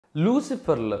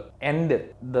ലൂസിഫറിൽ end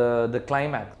the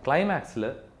ക്ലൈമാക്സിൽ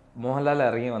Mohanlal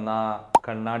ഇറങ്ങി വന്ന ആ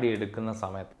കണ്ണാടി എടുക്കുന്ന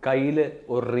സമയത്ത് കയ്യിൽ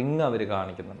ഒരു റിങ് അവർ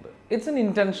കാണിക്കുന്നുണ്ട്. ഇറ്റ്സ് എൻ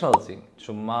ഇൻറ്റൻഷണൽ സീൻ,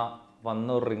 ചുമ്മാ വന്ന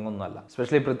ഒരു റിങ് ഒന്നുമല്ല.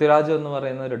 എസ്പെഷ്യലി പൃഥ്വിരാജ് എന്ന്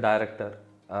പറയുന്ന ഒരു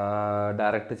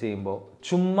ഡയറക്റ്റ് ചെയ്യുമ്പോൾ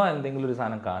ചുമ്മാ എന്തെങ്കിലും ഒരു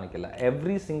സാധനം കാണിക്കില്ല.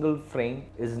 Every single frame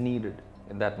is needed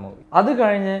in that movie. അത്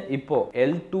കഴിഞ്ഞ് ഇപ്പോൾ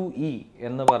L2E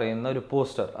എന്ന് പറയുന്ന ഒരു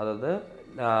പോസ്റ്റർ, അതായത്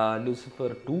Lucifer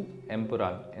 2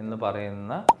 E.M.P.U.R.A.A.N എന്ന്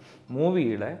പറയുന്ന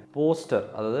മൂവിയുടെ പോസ്റ്റർ,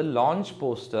 അതായത് ലോഞ്ച്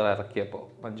പോസ്റ്റർ ഇറക്കിയപ്പോൾ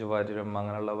മഞ്ജു വാര്യരും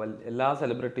അങ്ങനെയുള്ള എല്ലാ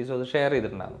സെലിബ്രിറ്റീസും അത് ഷെയർ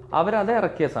ചെയ്തിട്ടുണ്ടായിരുന്നു. അവരത്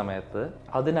ഇറക്കിയ സമയത്ത്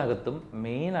അതിനകത്തും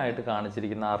മെയിനായിട്ട്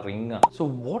കാണിച്ചിരിക്കുന്ന ആ ring. So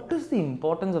what is the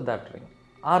importance of that ring?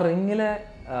 ആ റിങ്ങിലെ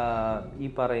ഈ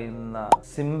പറയുന്ന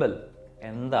സിമ്പിൾ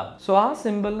എന്താ? സോ ആ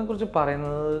സിമ്പിളിനെ കുറിച്ച്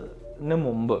പറയുന്നതിന്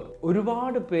മുമ്പ്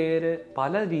ഒരുപാട് പേര്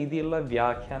പല രീതിയിലുള്ള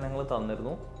വ്യാഖ്യാനങ്ങൾ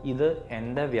തന്നിരുന്നു. ഇത്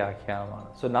എൻ്റെ വ്യാഖ്യാനമാണ്.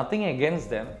 So nothing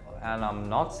against them and I am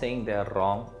not saying they are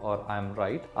wrong or I M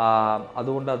right.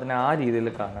 അതുകൊണ്ട് അതിനെ ആ രീതിയിൽ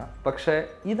കാണാം. പക്ഷേ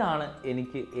ഇതാണ്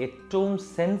എനിക്ക് ഏറ്റവും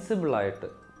സെൻസിബിളായിട്ട്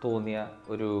തോന്നിയ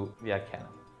ഒരു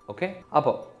വ്യാഖ്യാനം. ഓക്കെ,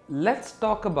 അപ്പോൾ ലെറ്റ്സ്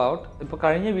ടോക്ക് അബൌട്ട്, ഇപ്പോൾ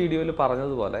കഴിഞ്ഞ വീഡിയോയിൽ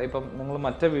പറഞ്ഞതുപോലെ, ഇപ്പം നിങ്ങൾ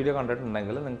മറ്റേ വീഡിയോ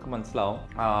കണ്ടിട്ടുണ്ടെങ്കിൽ നിങ്ങൾക്ക് മനസ്സിലാവും.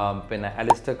 പിന്നെ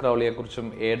അലിസ്റ്റർ ക്രൗളിയെ കുറിച്ചും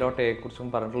A.A.യെ കുറിച്ചും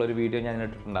പറഞ്ഞിട്ടുള്ള ഒരു വീഡിയോ ഞാൻ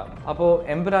ഇട്ടിട്ടുണ്ടാകും. അപ്പോൾ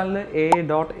എംപുരാനിൽ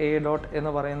A.A.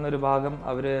 എന്ന് പറയുന്ന ഒരു ഭാഗം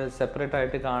അവർ സെപ്പറേറ്റ്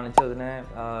ആയിട്ട് കാണിച്ച് അതിനെ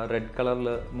റെഡ് കളറിൽ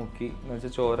മുക്കി എന്ന്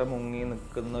വെച്ചാൽ ചോര മുങ്ങി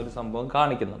നിൽക്കുന്ന ഒരു സംഭവം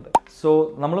കാണിക്കുന്നുണ്ട്. സോ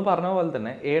നമ്മൾ പറഞ്ഞ പോലെ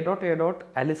തന്നെ A.A.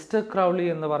 അലിസ്റ്റർ ക്രൗളി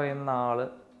എന്ന് പറയുന്ന ആള്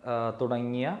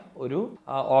തുടങ്ങിയ ഒരു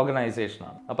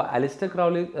ഓർഗനൈസേഷനാണ്. അപ്പോൾ അലിസ്റ്റർ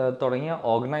ക്രൗളി തുടങ്ങിയ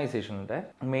ഓർഗനൈസേഷൻ്റെ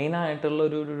മെയിനായിട്ടുള്ള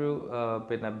ഒരു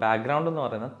പിന്നെ ബാക്ക്ഗ്രൗണ്ട് എന്ന്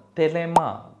പറയുന്നത്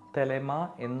തെലെമ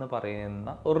എന്ന്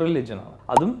പറയുന്ന ഒരു റിലിജനാണ്.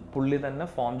 അതും പുള്ളി തന്നെ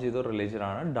ഫോം ചെയ്ത ഒരു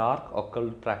റിലിജനാണ്. ഡാർക്ക്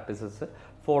ഒക്കൾട്ട് പ്രാക്ടീസസ്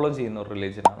ഫോളോ ചെയ്യുന്ന ഒരു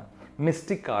റിലിജനാണ്.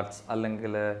 മിസ്റ്റിക് ആർട്സ്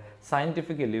അല്ലെങ്കിൽ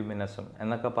സയൻറ്റിഫിക് ഇല്യൂമിനസം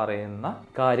എന്നൊക്കെ പറയുന്ന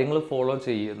കാര്യങ്ങൾ ഫോളോ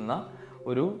ചെയ്യുന്ന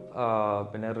ഒരു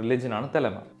പിന്നെ റിലിജനാണ്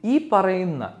തെലെമ. ഈ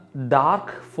പറയുന്ന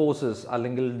ഡാർക്ക് ഫോഴ്സസ്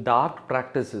അല്ലെങ്കിൽ ഡാർക്ക്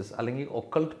പ്രാക്ടീസസ് അല്ലെങ്കിൽ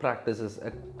ഒക്കൾട്ട് പ്രാക്ടീസസ്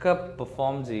ഒക്കെ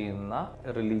പെർഫോം ചെയ്യുന്ന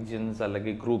റിലീജിയൻസ്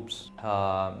അല്ലെങ്കിൽ ഗ്രൂപ്പ്സ്,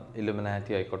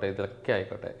 ഇലുമിനാറ്റി ആയിക്കോട്ടെ, ഇതൊക്കെ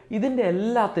ആയിക്കോട്ടെ, ഇതിൻ്റെ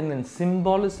എല്ലാത്തിനും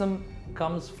symbolism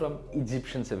comes from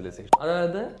Egyptian civilisation.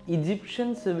 അതായത്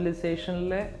ഈജിപ്ഷ്യൻ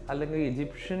സിവിലൈസേഷനിലെ അല്ലെങ്കിൽ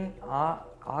ഈജിപ്ഷ്യൻ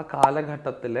ആ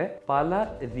കാലഘട്ടത്തിലെ പല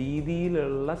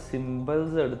രീതിയിലുള്ള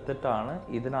സിമ്പിൾസ് എടുത്തിട്ടാണ്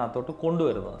ഇതിനകത്തോട്ട്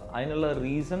കൊണ്ടുവരുന്നത്. അതിനുള്ള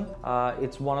reason,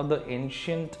 it's one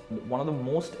of the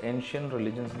most ancient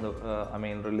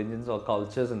religions or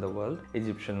cultures in the world,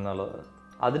 Egyptian എന്നുള്ളത്.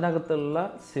 അതിനകത്തുള്ള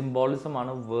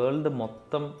സിംബോളിസമാണ് വേൾഡ്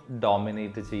മൊത്തം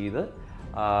ഡോമിനേറ്റ് ചെയ്ത്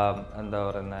എന്താ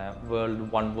പറയുന്നത്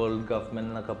വൺ വേൾഡ്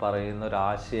ഗവൺമെൻറ് എന്നൊക്കെ പറയുന്ന ഒരു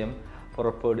ആശയം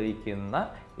പുറപ്പെടുവിക്കുന്ന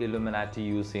ഇലുമിനാറ്റി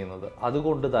യൂസ് ചെയ്യുന്നത്.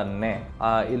 അതുകൊണ്ട് തന്നെ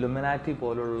ഇലുമിനാറ്റി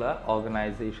പോലുള്ള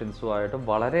ഓർഗനൈസേഷൻസുമായിട്ട്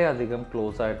വളരെയധികം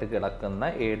ക്ലോസ് ആയിട്ട് കിടക്കുന്ന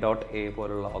A.A.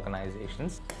 പോലുള്ള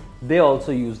organisations, they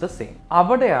also use the same.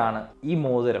 അവിടെയാണ് ഈ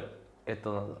മോതിരം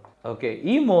എത്തുന്നത്. ഓക്കെ,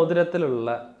 ഈ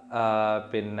മോതിരത്തിലുള്ള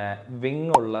പിന്നെ വിങ്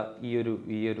ഉള്ള ഈ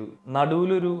ഒരു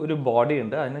നടുവിലൊരു ബോഡി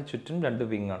ഉണ്ട്, അതിന് ചുറ്റും 2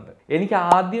 വിങ് ഉണ്ട്. എനിക്ക്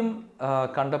ആദ്യം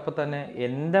കണ്ടപ്പോൾ തന്നെ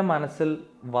എൻ്റെ മനസ്സിൽ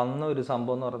വന്ന ഒരു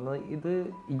സംഭവം എന്ന് പറയുന്നത് ഇത്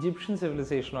ഈജിപ്ഷ്യൻ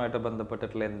സിവിലൈസേഷനുമായിട്ട്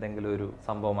ബന്ധപ്പെട്ടിട്ടുള്ള എന്തെങ്കിലും ഒരു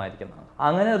സംഭവമായിരിക്കുന്നതാണ്.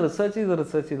 അങ്ങനെ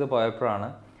റിസർച്ച് ചെയ്ത് പോയപ്പോഴാണ്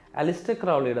അലിസ്റ്റർ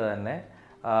ക്രൗളിയുടെ തന്നെ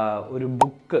ഒരു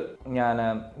ബുക്ക്, ഞാൻ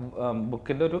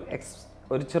ബുക്കിൻ്റെ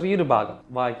ഒരു ചെറിയൊരു ഭാഗം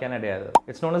വായിക്കാനിടയായത്.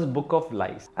 It's known as book of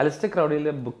lies. Alistair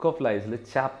ക്രൗളിയിലെ book of lysyl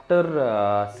chapter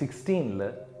 16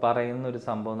 പറയുന്ന ഒരു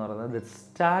സംഭവം എന്ന് പറയുന്നത്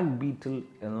സ്റ്റാഗ് ബീറ്റിൽ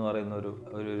എന്ന് പറയുന്ന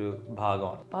ഒരു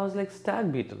ഭാഗമാണ്. I was like,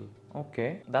 stag ബീറ്റിൽ, okay,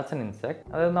 that's an insect.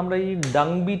 അതായത് നമ്മുടെ ഈ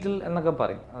ഡങ് ബീറ്റിൽ എന്നൊക്കെ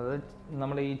പറയും. അതായത്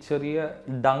നമ്മുടെ ഈ ചെറിയ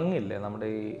ഡങ് ഇല്ലേ, നമ്മുടെ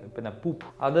ഈ പിന്നെ പൂപ്പ്,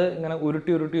 അത് ഇങ്ങനെ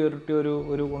ഉരുട്ടി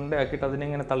ഒരു ഉണ്ടയാക്കിയിട്ട്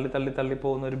അതിനിങ്ങനെ തള്ളി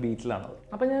പോകുന്ന ഒരു ബീറ്റിലാണ്.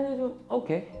 അപ്പം ഞാൻ ഒരു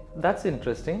ഓക്കെ, ദാറ്റ്സ്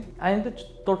ഇൻട്രസ്റ്റിംഗ്. അതിൻ്റെ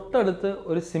തൊട്ടടുത്ത്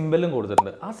ഒരു സിമ്പിളും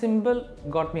കൊടുത്തിട്ടുണ്ട്. ആ സിമ്പിൾ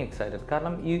ഗോട്ട് മീ എക്സൈറ്റഡ്.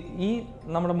 കാരണം ഈ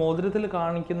നമ്മുടെ മോതിരത്തിൽ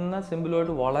കാണിക്കുന്ന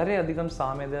സിമ്പിളുമായിട്ട് വളരെയധികം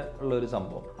സാമ്യത ഉള്ള ഒരു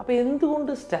സംഭവം. അപ്പം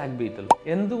എന്തുകൊണ്ട് സ്റ്റാഗ് ബീറ്റിൽ,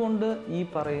 എന്തുകൊണ്ട് ഈ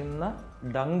പറയുന്ന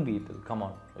dung ബീറ്റിൽ?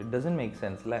 Come on, it doesn't make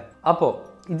sense അല്ലേ? അപ്പോൾ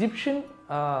ഈജിപ്ഷ്യൻ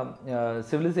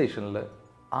സിവിലൈസേഷനിൽ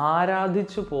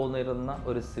ആരാധിച്ചു പോന്നിരുന്ന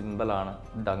ഒരു സിമ്പിളാണ്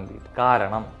ഡങ് ബീറ്റ്.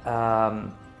 കാരണം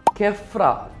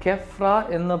കെഫ്ര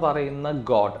എന്ന് പറയുന്ന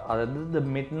ഗോഡ്, അതായത് ദ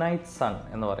മിഡ് നൈറ്റ് സൺ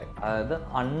എന്ന് പറയും, അതായത്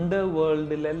അണ്ടർ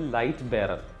വേൾഡിലെ ലൈറ്റ്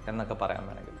ബെയറർ എന്നൊക്കെ പറയാൻ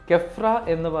വേണമെങ്കിൽ, കെഫ്ര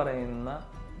എന്ന് പറയുന്ന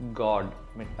ഗോഡ്,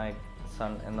 മിഡ് നൈറ്റ്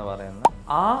സൺ എന്ന് പറയുന്ന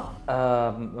ആ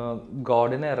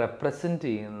ഗോഡിനെ റെപ്രസെന്റ്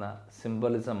ചെയ്യുന്ന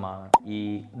സിംബലിസമാണ് ഈ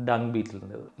ഡങ്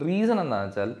ബീറ്റിലിൻ്റെ. റീസൺ എന്താണെന്ന്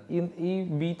വെച്ചാൽ ഈ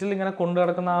ബീറ്റിൽ ഇങ്ങനെ കൊണ്ടു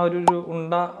നടക്കുന്ന ആ ഒരു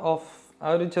ഉണ്ട ഓഫ്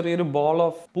ആ ഒരു ചെറിയൊരു ബോൾ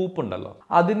ഓഫ് പൂപ്പ് ഉണ്ടല്ലോ,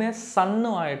 അതിനെ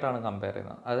സണ്ണുമായിട്ടാണ് കമ്പയർ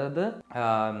ചെയ്യുന്നത്. അതായത്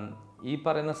ഈ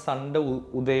പറയുന്ന സൺഡേ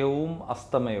ഉദയവും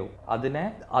അസ്തമയവും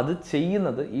അത്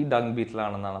ചെയ്യുന്നത് ഈ ഡങ്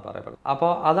ബീറ്റിലാണെന്നാണ് പറയപ്പെടുന്നത്.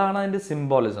 അപ്പോൾ അതാണ് അതിൻ്റെ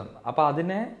സിംബോളിസം. അപ്പോൾ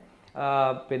അതിനെ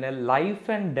പിന്നെ ലൈഫ്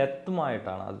ആൻഡ്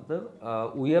ഡെത്തുമായിട്ടാണ് അത്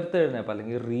ഉയർത്തെഴുന്നേൽപ്പ്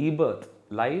അല്ലെങ്കിൽ റീബർത്ത്,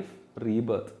 ലൈഫ്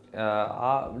റീബർത്ത്,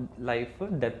 ആ ലൈഫ്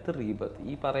ഡെത്ത് റീബർത്ത്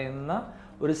ഈ പറയുന്ന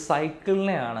ഒരു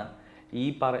സൈക്കിളിനെയാണ് ഈ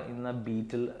പറയുന്ന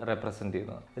ബീറ്റിൽ റെപ്രസെൻ്റ്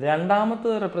ചെയ്യുന്നത്.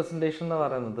 രണ്ടാമത്തെ റെപ്രസെൻറ്റേഷൻ എന്ന്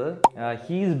പറയുന്നത്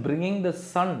he's bringing the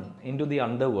son in to the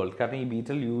under world. കാരണം ഈ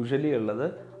ബീറ്റിൽ യൂഷ്വലി ഉള്ളത്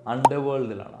അണ്ടർ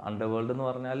വേൾഡിലാണ്. അണ്ടർ വേൾഡ് എന്ന്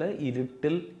പറഞ്ഞാൽ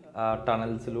ഇരുട്ടിൽ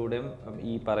ടണൽസിലൂടെയും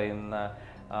ഈ പറയുന്ന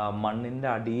മണ്ണിൻ്റെ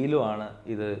അടിയിലുമാണ്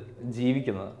ഇത്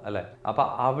ജീവിക്കുന്നത് അല്ലേ. അപ്പം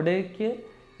അവിടേക്ക്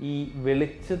ഈ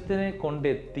വെളിച്ചത്തിനെ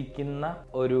കൊണ്ടെത്തിക്കുന്ന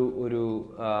ഒരു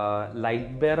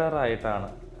ലൈറ്റ്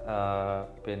ബെയറായിട്ടാണ്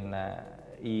പിന്നെ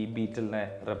ഈ ബീറ്റിലിനെ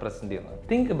റെപ്രസെൻ്റ് ചെയ്യുന്നത്.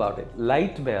 Think about it.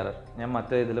 Light bearer, ഞാൻ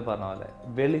മറ്റേ ഇതിൽ പറഞ്ഞ പോലെ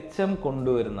വെളിച്ചം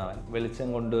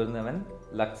കൊണ്ടുവരുന്നവൻ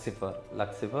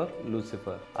ലക്സിഫർ,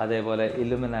 ലൂസിഫർ. അതേപോലെ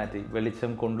ഇലുമിനാറ്റി,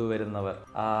 വെളിച്ചം കൊണ്ടുവരുന്നവർ.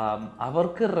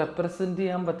 അവർക്ക് റെപ്രസെൻ്റ്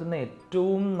ചെയ്യാൻ പറ്റുന്ന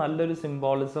ഏറ്റവും നല്ലൊരു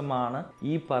സിംബോളിസമാണ്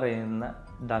ഈ പറയുന്ന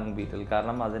ഡങ് ബീറ്റിൽ.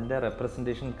 കാരണം അതിൻ്റെ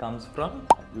representation comes from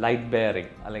light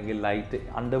bearing, അല്ലെങ്കിൽ ലൈറ്റ്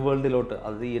അണ്ടർവേൾഡിലോട്ട്,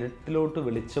 അത് ഇരുട്ടിലോട്ട്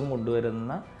വെളിച്ചം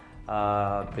കൊണ്ടുവരുന്ന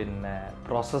പിന്നെ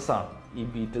പ്രോസസ്സാണ് ഈ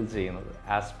ബീറ്റിൽ ചെയ്യുന്നത്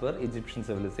ആസ് പെർ ഈജിപ്ഷ്യൻ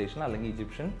സിവിലൈസേഷൻ അല്ലെങ്കിൽ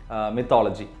ഈജിപ്ഷ്യൻ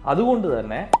മിത്തോളജി. അതുകൊണ്ട്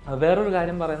തന്നെ വേറൊരു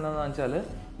കാര്യം പറയുന്നതെന്ന് വെച്ചാൽ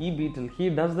ഈ ബീറ്റിൽ he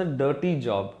does the dirty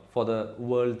job for the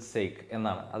world sake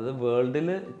എന്നാണ്. അത് വേൾഡിൽ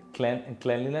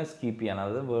ക്ലെൻലിനെസ് കീപ്പ് ചെയ്യാൻ,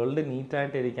 അതായത് വേൾഡ്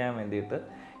നീറ്റായിട്ട് ഇരിക്കാൻ വേണ്ടിയിട്ട്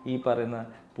ഈ പറയുന്ന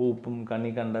പൂപ്പും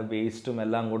കണ്ണി കണ്ട വേസ്റ്റും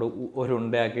എല്ലാം കൂടെ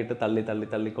ഒരുണ്ടയാക്കിയിട്ട്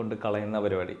തള്ളിക്കൊണ്ട് കളയുന്ന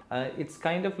പരിപാടി. It's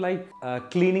kind of like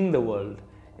cleaning the world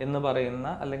എന്ന് പറയുന്ന,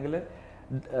 അല്ലെങ്കിൽ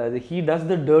he does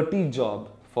the dirty job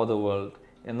for the world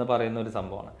എന്ന് പറയുന്ന ഒരു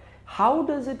സംഭവമാണ്. How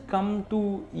does it come to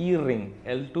ഈ റിംഗ്?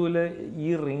 L2 ഈ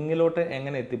റിങ്ങിലോട്ട്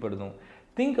എങ്ങനെ എത്തിപ്പെടുന്നു?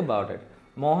 Think about it.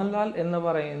 മോഹൻലാൽ എന്ന്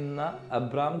പറയുന്ന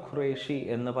അബ്രാം ഖുറേഷി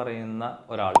എന്ന് പറയുന്ന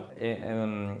ഒരാൾ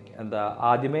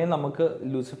ആദ്യമേ നമുക്ക്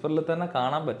ലൂസിഫറിൽ തന്നെ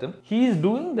കാണാൻ പറ്റും. He is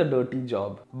doing the dirty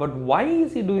job. But why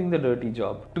is he doing the dirty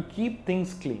job? To keep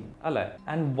things clean അല്ലേ.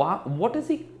 And what is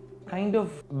he kind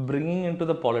of bringing in to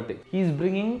the politics? He is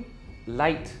bringing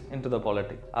light in to the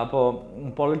politics. അപ്പോൾ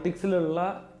പൊളിറ്റിക്സിലുള്ള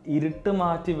ഇരുട്ട്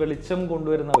മാറ്റി വെളിച്ചം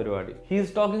കൊണ്ടുവരുന്ന പരിപാടി. He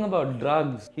is talking about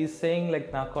drugs. He is saying like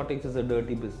narcotics is A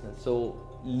dirty business, so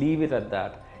leave it at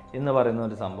that എന്ന് പറയുന്ന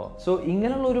ഒരു സംഭവം. സോ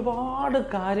ഇങ്ങനെയുള്ള ഒരുപാട്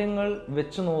കാര്യങ്ങൾ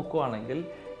വെച്ച് നോക്കുകയാണെങ്കിൽ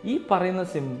ഈ പറയുന്ന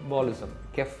സിംബോളിസം,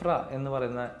 കെഫ്ര എന്ന്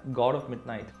പറയുന്ന ഗോഡ് ഓഫ് മിഡ്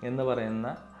നൈറ്റ് എന്ന് പറയുന്ന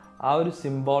ആ ഒരു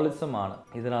സിംബോളിസമാണ്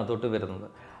ഇതിനകത്തോട്ട് വരുന്നത്.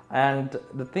 And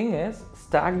the thing is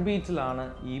stack ബീറ്റിലാണ്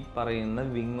ഈ പറയുന്ന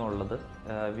വിങ്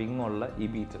ഉള്ള ഈ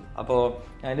ബീറ്റിൽ. അപ്പോൾ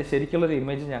അതിൻ്റെ ശരിക്കുള്ളൊരു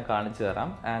ഇമേജ് ഞാൻ കാണിച്ചു തരാം.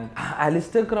 ആൻഡ്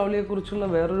അലിസ്റ്റർ ക്രൗലിയെ കുറിച്ചുള്ള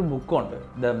വേറൊരു ബുക്കുണ്ട്,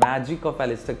 the magic of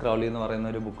Alistair Crowley എന്ന് പറയുന്ന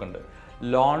ഒരു ബുക്കുണ്ട്.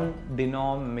 ലോൺ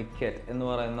ഡിനോമിക്കറ്റ് എന്ന്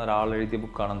പറയുന്ന ഒരാൾ എഴുതിയ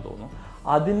ബുക്കാണെന്ന് തോന്നുന്നു.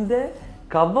 അതിൻ്റെ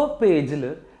കവർ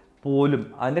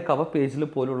പേജിൽ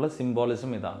പോലുള്ള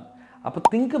സിംബോളിസം ഇതാണ്. അപ്പോൾ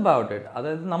തിങ്ക് അബൌട്ട് ഇറ്റ്.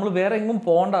 അതായത് നമ്മൾ വേറെ എങ്ങും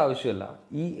പോകേണ്ട ആവശ്യമില്ല.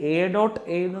 ഈ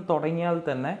A.A എന്ന് തുടങ്ങിയാൽ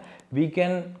തന്നെ we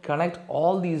can connect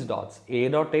all these dots.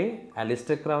 A.A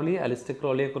Alistair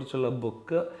ക്രൗലിയെ കുറിച്ചുള്ള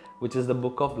book which is the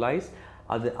book of lies.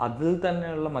 അതിൽ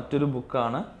തന്നെയുള്ള മറ്റൊരു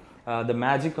ബുക്കാണ് the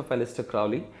magic of Alistair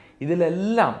Crowley.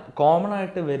 ഇതിലെല്ലാം കോമൺ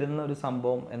ആയിട്ട് വരുന്ന ഒരു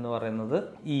സംഭവം എന്ന് പറയുന്നത്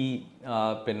ഈ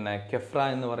പിന്നെ കെഫ്ര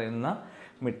എന്ന് പറയുന്ന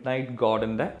മിഡ് നൈറ്റ്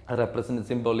ഗോഡിൻ്റെ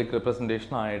സിംബോളിക്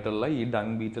റെപ്രസെൻറ്റേഷൻ ആയിട്ടുള്ള ഈ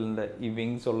ഡങ് ബീറ്റിലിൻ്റെ ഈ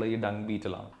വിങ്സ് ഉള്ള ഈ ഡങ്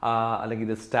ബീറ്റിലാണ്, അല്ലെങ്കിൽ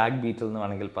ഇത് സ്റ്റാഗ് ബീറ്റിൽ എന്ന്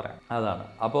വേണമെങ്കിൽ പറയാം. അതാണ്.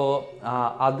 അപ്പോൾ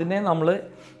അതിനെ നമ്മൾ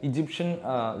ഈജിപ്ഷ്യൻ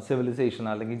സിവിലൈസേഷൻ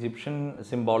അല്ലെങ്കിൽ ഈജിപ്ഷ്യൻ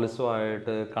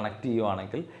സിംബോളിസമായിട്ട് കണക്ട്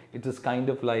ചെയ്യുവാണെങ്കിൽ it is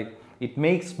kind of like it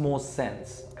makes more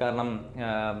sense. കാരണം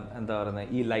എന്താ പറയുന്നത്,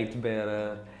 ഈ ലൈറ്റ് ബെയറർ,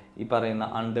 ഈ പറയുന്ന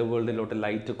അണ്ടർ വേൾഡിലോട്ട്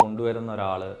ലൈറ്റ് കൊണ്ടുവരുന്ന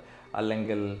ഒരാൾ,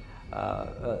 അല്ലെങ്കിൽ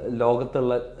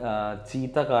ലോകത്തുള്ള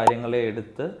ചീത്ത കാര്യങ്ങളെ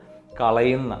എടുത്ത്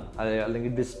കളയുന്ന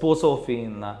അല്ലെങ്കിൽ ഡിസ്പോസ് ഓഫ്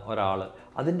ചെയ്യുന്ന ഒരാൾ,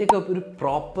 അതിൻ്റെയൊക്കെ ഒരു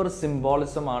പ്രോപ്പർ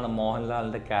സിംബോളിസമാണ്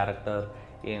മോഹൻലാലിൻ്റെ ക്യാരക്ടർ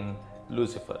ഇൻ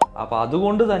ലൂസിഫർ. അപ്പോൾ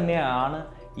അതുകൊണ്ട് തന്നെയാണ്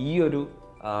ഈ ഒരു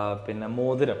പിന്നെ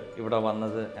മോതിരം ഇവിടെ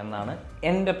വന്നത് എന്നാണ്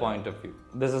എൻ്റെ point of view.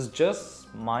 This is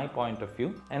just my point of view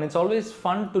and it's always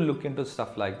fun to look in to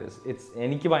stuff like this.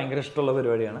 എനിക്ക് ഭയങ്കര ഇഷ്ടമുള്ള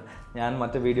പരിപാടിയാണ്. ഞാൻ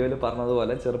മറ്റേ വീഡിയോയിൽ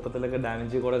പറഞ്ഞതുപോലെ ചെറുപ്പത്തിലൊക്കെ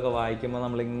ഡാവിഞ്ചി കോഡൊക്കെ വായിക്കുമ്പോൾ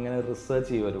നമ്മളിങ്ങനെ റിസർച്ച്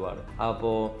ചെയ്യും ഒരുപാട്.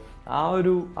 അപ്പോൾ ആ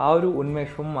ഒരു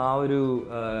ഉന്മേഷവും ആ ഒരു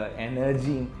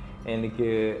എനർജിയും എനിക്ക്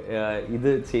ഇത്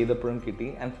ചെയ്തപ്പോഴും കിട്ടി.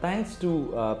 And thanks to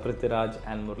Prithviraj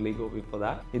and Murali Gopi for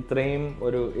that. ഇത്രയും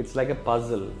it's like A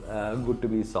puzzle, good to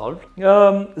B solve.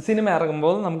 Cinema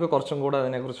ഇറങ്ങുമ്പോൾ നമുക്ക് കുറച്ചും കൂടെ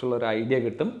അതിനെക്കുറിച്ചുള്ള ഒരു ഐഡിയ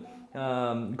കിട്ടും.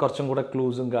 കുറച്ചും കൂടെ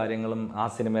ക്ലൂസും കാര്യങ്ങളും ആ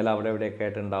സിനിമയിൽ അവിടെ എവിടെയൊക്കെ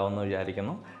ആയിട്ട് ഉണ്ടാവുമെന്ന്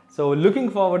വിചാരിക്കുന്നു. So looking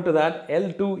forward to that.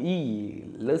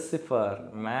 L2E, Lucifer,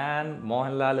 man,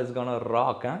 Mohanlal is gonna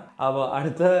rock. Our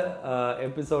other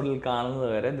episode will come.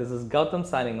 This is Gautam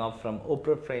signing off from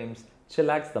Opera Frames.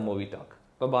 Chillax the Movie Talk.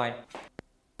 Bye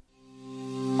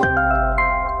bye.